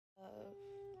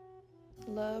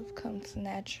Love comes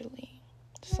naturally.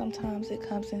 Sometimes it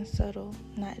comes in subtle,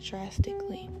 not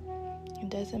drastically. It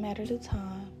doesn't matter the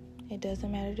time. It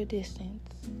doesn't matter the distance.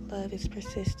 Love is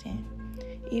persistent.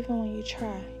 Even when you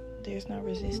try, there's no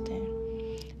resisting.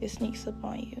 It sneaks up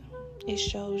on you. It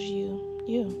shows you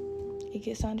you. It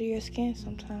gets under your skin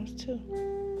sometimes too.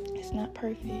 It's not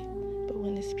perfect, but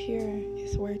when it's pure,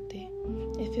 it's worth it.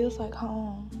 It feels like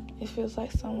home. It feels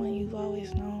like someone you've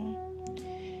always known.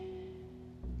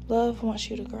 Love wants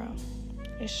you to grow.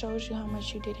 It shows you how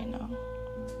much you didn't know.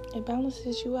 It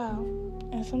balances you out,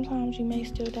 and sometimes you may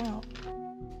still doubt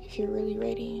if you're really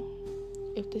ready,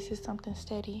 if this is something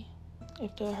steady,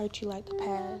 if they'll hurt you like the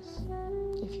past,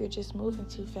 if you're just moving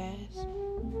too fast.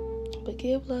 But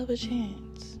give love a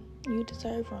chance. You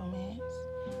deserve romance,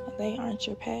 and they aren't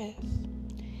your past.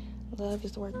 Love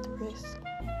is worth the risk,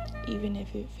 even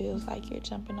if it feels like you're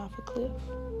jumping off a cliff,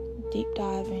 deep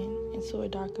diving into a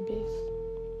dark abyss.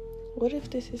 What if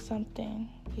this is something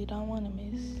you don't want to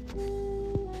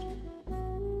miss?